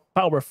more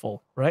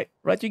powerful, right?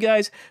 Right, you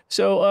guys?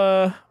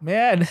 So,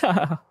 man.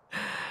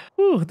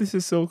 Whew, this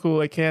is so cool.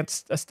 I can't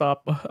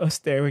stop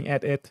staring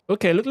at it.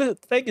 Okay, look,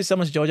 thank you so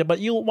much, Joja. But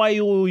why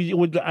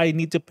would I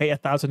need to pay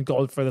 1,000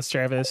 gold for the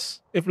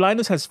service? If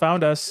Linus has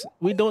found us,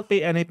 we don't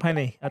pay any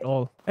penny at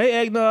all. Hey,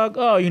 Eggnog.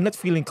 Oh, you're not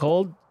feeling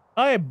cold?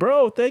 Hi,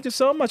 bro. Thank you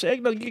so much,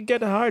 Eggnog. You can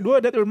get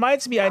hardwood. That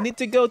reminds me, I need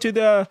to go to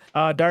the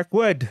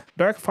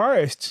dark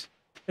forest.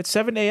 It's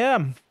 7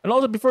 a.m. And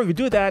also, before we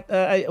do that,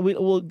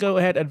 we'll go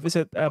ahead and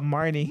visit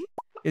Marnie.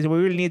 Is we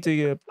really need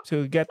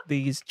to get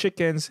these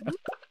chickens a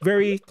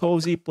very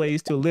cozy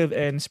place to live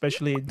in,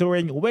 especially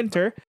during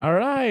winter. All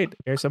right,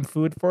 here's some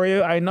food for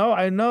you. I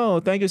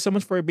know. Thank you so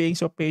much for being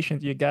so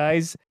patient, you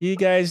guys. You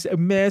guys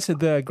miss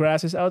the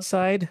grasses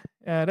outside.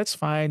 That's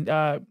fine.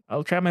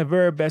 I'll try my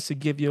very best to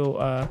give you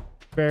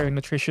very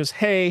nutritious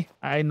hay.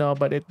 I know,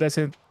 but it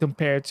doesn't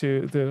compare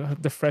to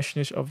the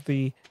freshness of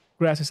the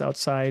grasses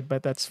outside,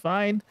 but that's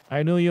fine.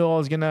 I know you all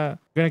is gonna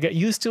get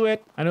used to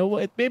it. I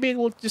know maybe it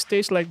will just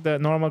taste like the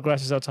normal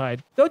grasses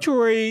outside. Don't you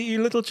worry,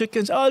 you little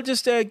chickens. I'll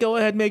just go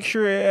ahead and make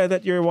sure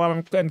that you're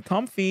warm and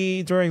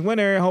comfy during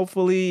winter.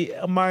 Hopefully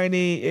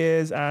Marnie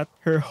is at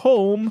her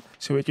home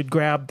so we could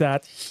grab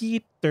that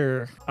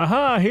heater.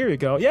 Aha, here you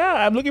go.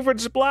 Yeah, I'm looking for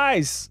the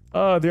supplies.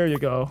 Oh, there you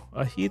go.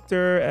 A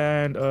heater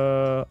and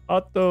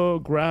auto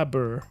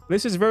grabber.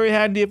 This is very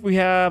handy if we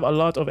have a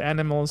lot of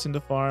animals in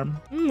the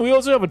farm. We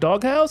also have a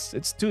doghouse.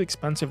 It's too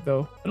expensive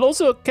though. And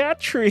also a cat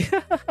tree.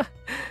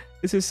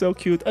 This is so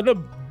cute. And a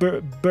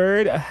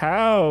bird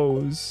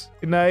house.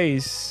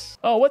 Nice.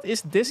 Oh, what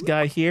is this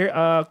guy here?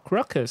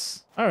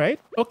 Crocus. All right.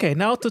 Okay,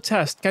 now to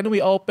test. Can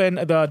we open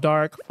the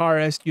dark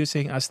forest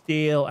using a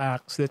steel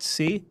axe? Let's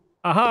see.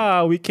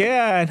 Aha, we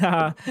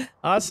can.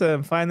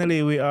 Awesome.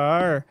 Finally, we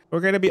are. We're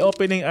going to be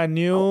opening a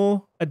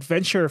new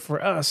adventure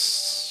for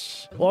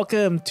us.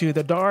 Welcome to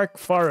the dark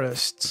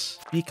forest.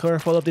 Be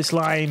careful of these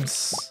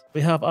limes.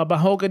 We have a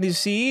mahogany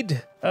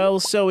seed.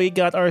 Also, we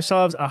got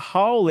ourselves a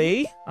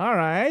holly. All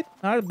right,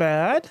 not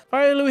bad.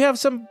 Finally, we have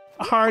some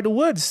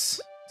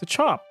hardwoods to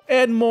chop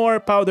and more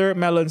powder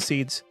melon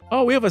seeds.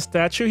 Oh, we have a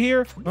statue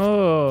here.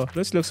 Oh,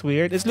 this looks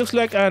weird. This looks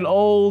like an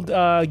old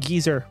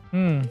geezer.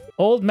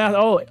 Old man.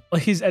 Oh,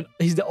 he's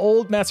the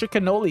old Master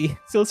Cannoli.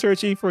 Still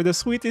searching for the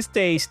sweetest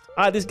taste.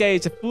 This guy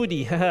is a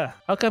foodie.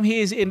 How come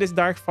he is in this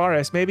dark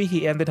forest? Maybe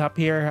he ended up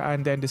here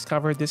and then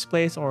discovered this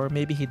place, or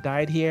maybe he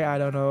died here. I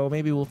don't know.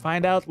 Maybe we'll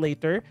find out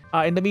later.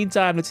 In the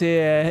meantime, let's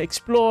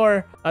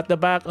explore at the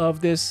back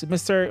of this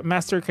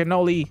Master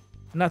Cannoli.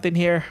 Nothing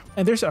here.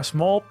 And there's a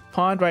small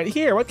pond right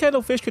here. What kind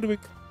of fish could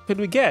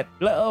we get?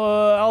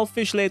 I'll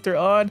fish later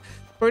on.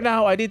 For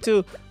now, I need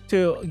to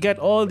get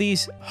all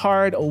these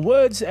hard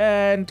woods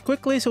and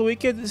quickly so we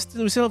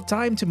still have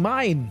time to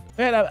mine.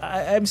 Man,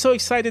 I'm so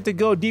excited to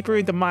go deeper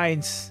into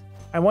mines.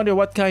 I wonder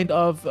what kind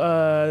of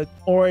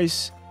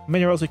ores,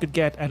 minerals we could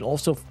get, and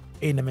also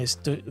enemies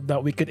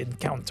that we could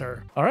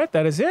encounter. All right,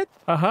 that is it.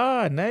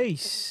 Aha,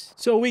 nice.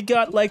 So we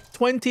got like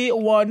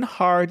 21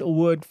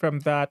 hardwood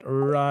from that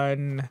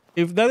run.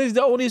 If that is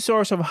the only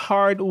source of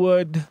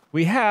hardwood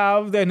we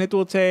have, then it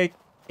will take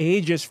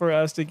ages for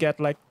us to get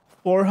like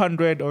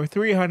 400 or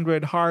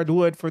 300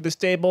 hardwood for this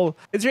table.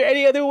 Is there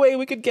any other way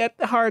we could get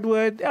the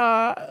hardwood?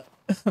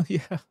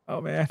 Yeah. Oh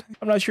man,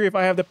 I'm not sure if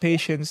I have the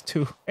patience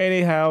to.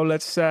 Anyhow,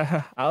 let's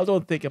I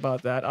don't think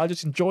about that. I'll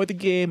just enjoy the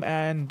game,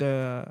 and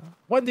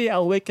one day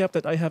I'll wake up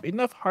that I have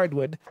enough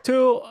hardwood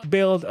to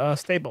build a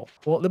stable.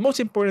 Well, the most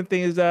important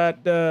thing is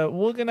that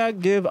we're gonna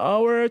give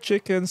our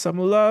chickens some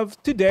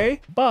love today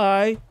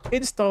by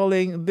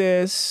installing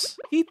this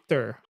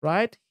heater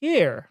right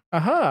here.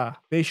 Aha,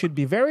 they should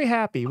be very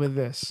happy with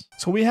this.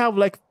 So we have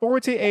like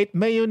 48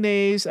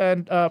 mayonnaise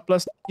and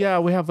plus, yeah,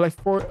 we have like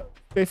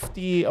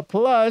 450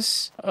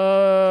 plus.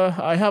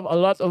 I have a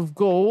lot of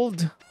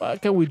gold.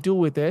 What can we do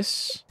with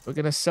this? We're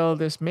gonna sell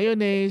this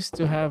mayonnaise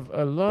to have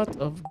a lot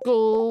of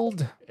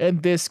gold.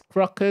 And this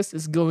crocus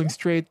is going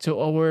straight to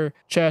our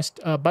chest,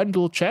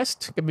 bundle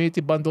chest,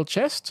 community bundle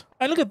chest.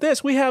 And look at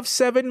this, we have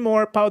 7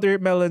 more powder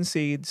melon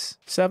seeds.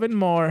 7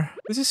 more.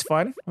 This is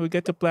fun. We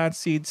get to plant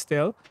seeds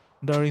still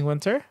during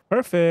winter.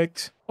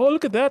 Perfect. Oh,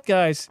 look at that,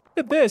 guys.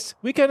 Look at this.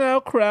 We can now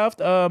craft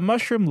a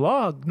mushroom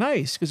log.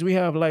 Nice, because we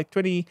have like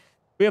 20...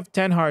 We have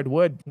 10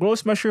 hardwood.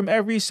 Grows mushroom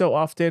every so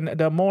often.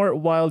 The more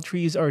wild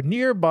trees are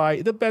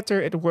nearby, the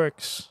better it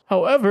works.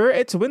 However,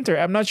 it's winter.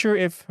 I'm not sure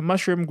if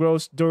mushroom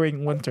grows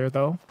during winter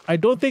though. I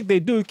don't think they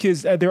do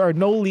because there are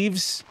no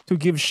leaves to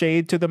give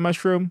shade to the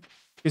mushroom.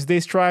 Because they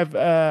strive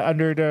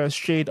under the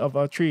shade of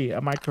a tree.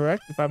 Am I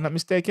correct? If I'm not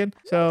mistaken.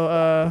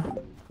 So,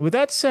 with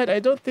that said, I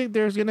don't think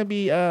there's gonna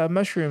be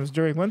mushrooms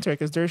during winter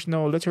because there's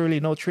literally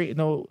no tree,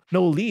 no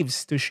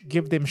leaves to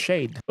give them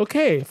shade.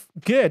 Okay,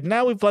 good.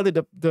 Now we've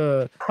planted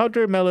the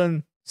powder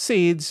melon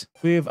seeds.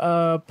 We've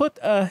put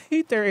a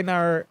heater in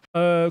our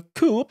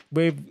coop.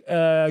 We've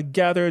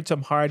gathered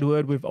some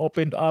hardwood. We've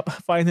opened up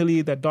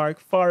finally the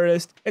dark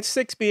forest. It's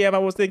 6 p.m. I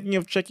was thinking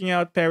of checking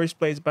out Perry's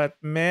place, but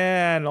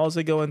man,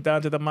 also going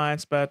down to the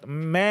mines, but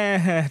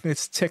man,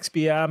 it's 6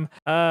 p.m.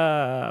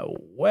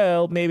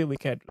 Well, maybe we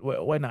can.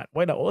 Why not?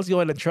 Let's go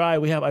ahead and try.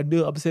 We have a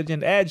new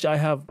obsidian edge.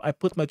 I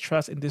put my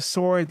trust in this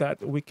sword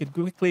that we could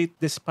quickly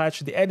dispatch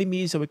the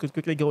enemies, so we could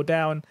quickly go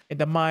down in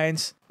the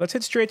mines. Let's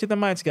head straight to the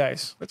mines,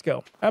 guys. Let's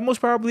go.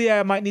 Most probably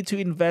I might need to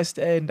invest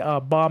in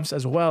bombs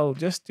as well,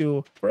 just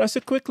for us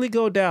to quickly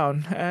go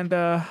down and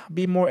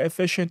be more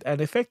efficient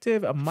and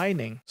effective at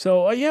mining.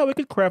 So yeah, we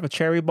could craft a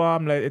cherry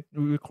bomb. Like, it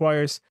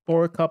requires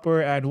 4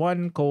 copper and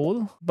 1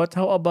 coal. But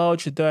how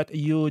about that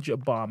huge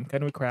bomb?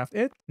 Can we craft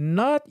it?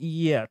 Not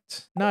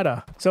yet.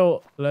 Nada.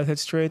 So let's head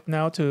straight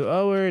now to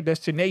our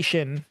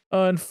destination.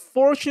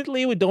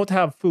 Unfortunately, we don't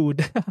have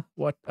food.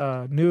 What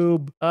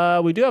noob.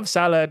 We do have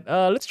salad.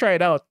 Let's try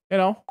it out.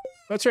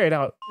 Let's try it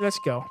out. Let's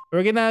go.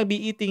 We're gonna be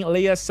eating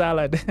Leia's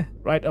salad.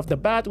 Right off the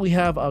bat, we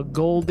have a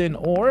golden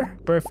ore.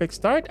 Perfect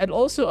start. And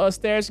also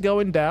stairs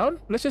going down.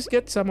 Let's just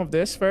get some of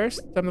this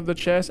first. Some of the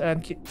chest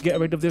and get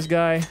rid of this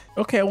guy.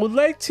 Okay, I would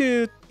like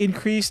to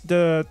increase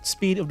the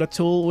speed of the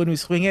tool when we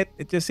swing it.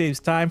 It just saves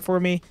time for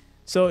me.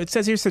 So it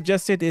says here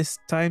suggested is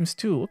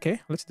 ×2.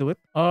 Okay, let's do it.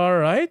 All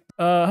right.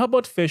 How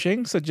about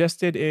fishing?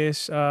 Suggested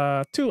is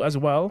 2 as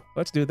well.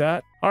 Let's do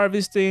that.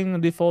 Harvesting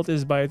default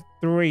is by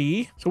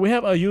 3. So we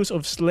have a use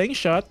of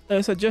slingshot.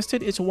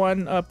 Suggested is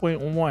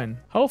 1.1.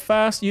 How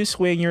fast you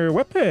swing your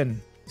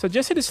weapon?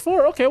 Suggested is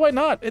 4. Okay, why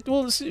not? It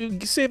will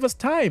save us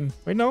time.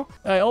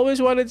 I always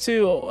wanted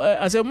to,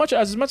 as much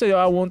as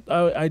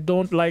I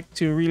don't like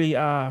to really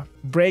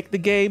break the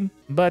game,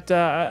 but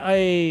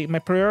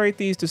my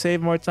priority is to save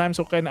more time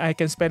so I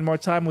can spend more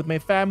time with my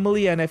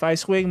family. And if I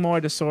swing more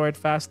the sword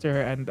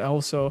faster and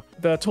also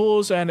the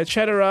tools and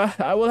etc.,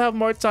 I will have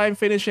more time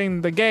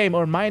finishing the game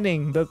or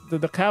mining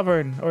the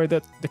cavern or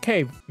the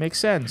cave. Makes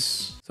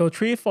sense. So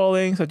tree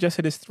falling,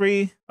 suggested is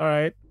 3. All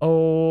right.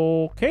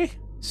 Okay.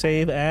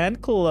 Save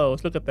and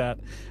close. Look at that.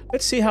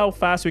 Let's see how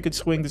fast we could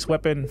swing this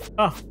weapon.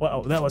 Oh,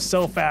 wow, that was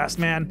so fast,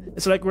 man.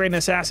 It's like we're an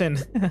assassin.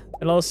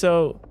 And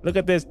also, look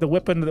at this. The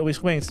weapon that we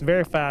swing, it's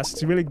very fast.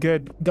 It's really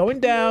good. Going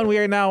down, we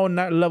are now on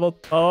level...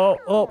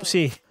 Oh,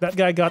 see, that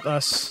guy got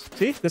us.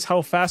 See, that's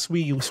how fast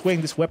we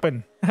swing this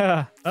weapon.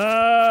 I'm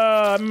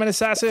an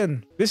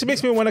assassin. This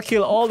makes me want to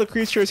kill all the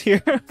creatures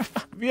here.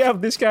 If you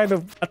have this kind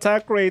of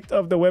attack rate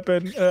of the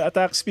weapon,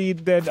 attack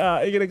speed, then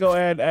you're gonna go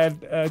ahead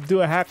and do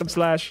a hack and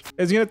slash.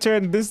 It's gonna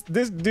turn this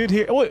dude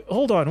here. Oh, wait,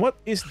 hold on. What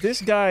is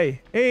this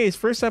guy? Hey, it's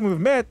first time we've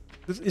met.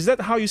 Is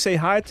that how you say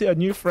hi to a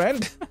new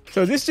friend?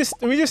 So we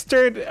just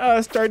turned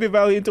Stardew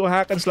Valley into a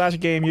hack and slash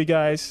game, you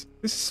guys.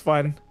 This is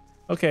fun.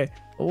 Okay.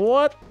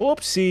 What?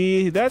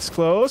 Oopsie. That's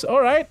close.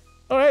 All right.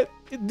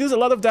 It does a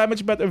lot of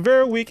damage, but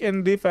very weak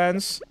in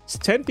defense. It's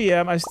 10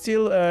 p.m. I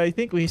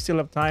think we still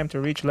have time to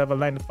reach level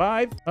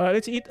 95.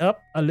 Let's eat up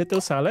a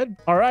little salad.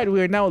 All right,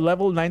 we are now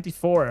level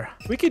 94.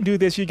 We can do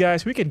this, you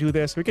guys. We can do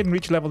this. We can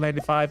reach level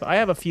 95. I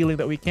have a feeling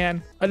that we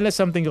can, unless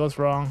something goes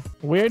wrong.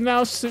 We're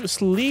now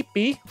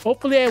sleepy.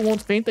 Hopefully, I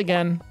won't faint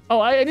again.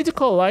 Oh, I need to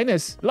call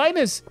Linus.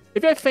 Linus,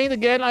 if I faint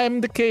again, I am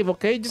in the cave,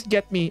 okay? Just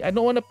get me. I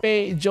don't want to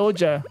pay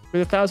Joja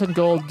with 1,000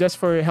 gold just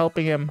for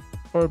helping him.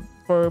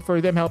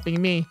 For them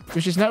helping me,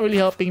 which is not really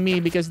helping me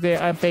because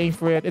I'm paying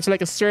for it. It's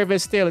like a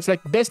service still. It's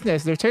like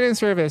business. They're turning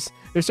service.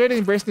 They're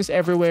starting business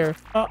everywhere.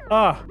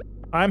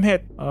 I'm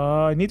hit.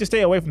 I need to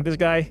stay away from this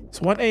guy.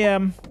 It's 1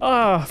 a.m.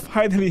 Ah,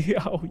 finally.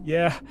 Oh,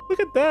 yeah. Look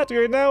at that.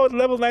 We're now at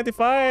level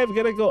 95.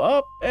 Gotta go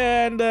up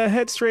and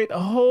head straight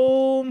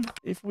home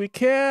if we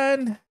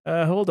can.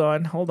 Hold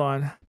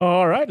on.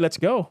 All right, let's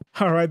go.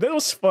 All right, that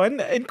was fun.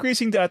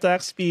 Increasing the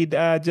attack speed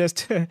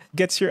just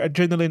gets your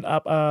adrenaline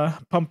up,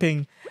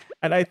 pumping.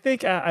 And I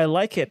think I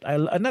like it. I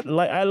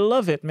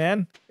love it,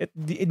 man. It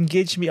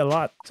engaged me a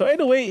lot. So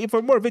anyway,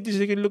 for more videos,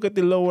 you can look at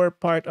the lower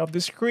part of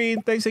the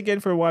screen. Thanks again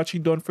for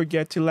watching. Don't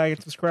forget to like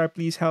and subscribe.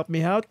 Please help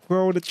me out,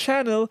 grow the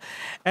channel.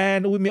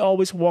 And we may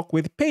always walk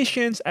with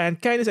patience and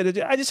kindness.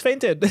 I just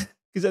fainted.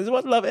 Because that's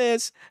what love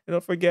is. And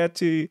don't forget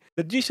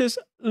that Jesus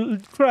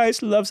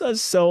Christ loves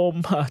us so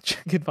much.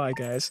 Goodbye,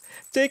 guys.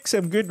 Take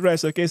some good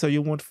rest, okay? So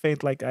you won't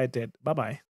faint like I did. Bye-bye.